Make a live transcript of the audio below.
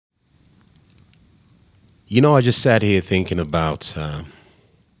I just sat here thinking about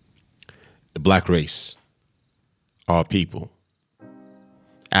the black race, our people,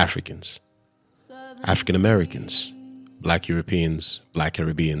 Africans, African Americans, black Europeans, black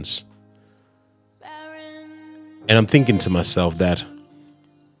Caribbeans. And I'm thinking to myself that,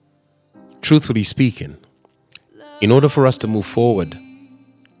 truthfully speaking, in order for us to move forward,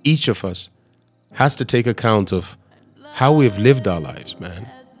 each of us has to take account of how we've lived our lives, man.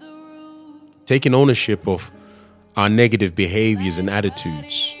 Taking ownership of our negative behaviors and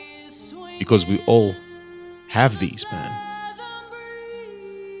attitudes, because we all have these, man.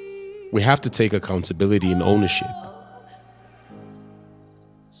 We have to take accountability and ownership,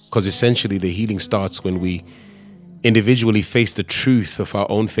 because essentially the healing starts when we individually face the truth of our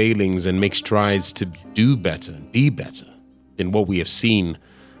own failings and make strides to do better, be better than what we have seen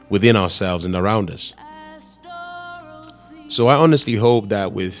within ourselves and around us. So I honestly hope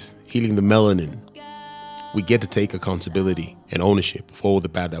that with healing the melanin, we get to take accountability and ownership of all the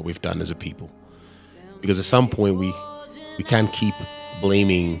bad that we've done as a people. Because at some point we can't keep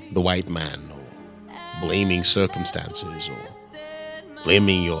blaming the white man or blaming circumstances or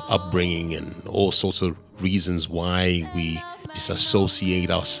blaming your upbringing and all sorts of reasons why we disassociate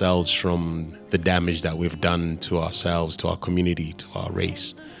ourselves from the damage that we've done to ourselves, to our community, to our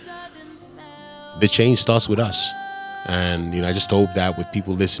race. The change starts with us. And, I just hope that with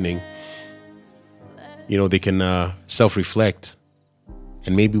people listening, they can self-reflect,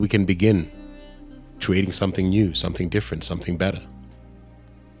 and maybe we can begin creating something new, something different, something better.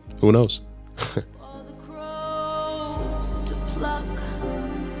 Who knows?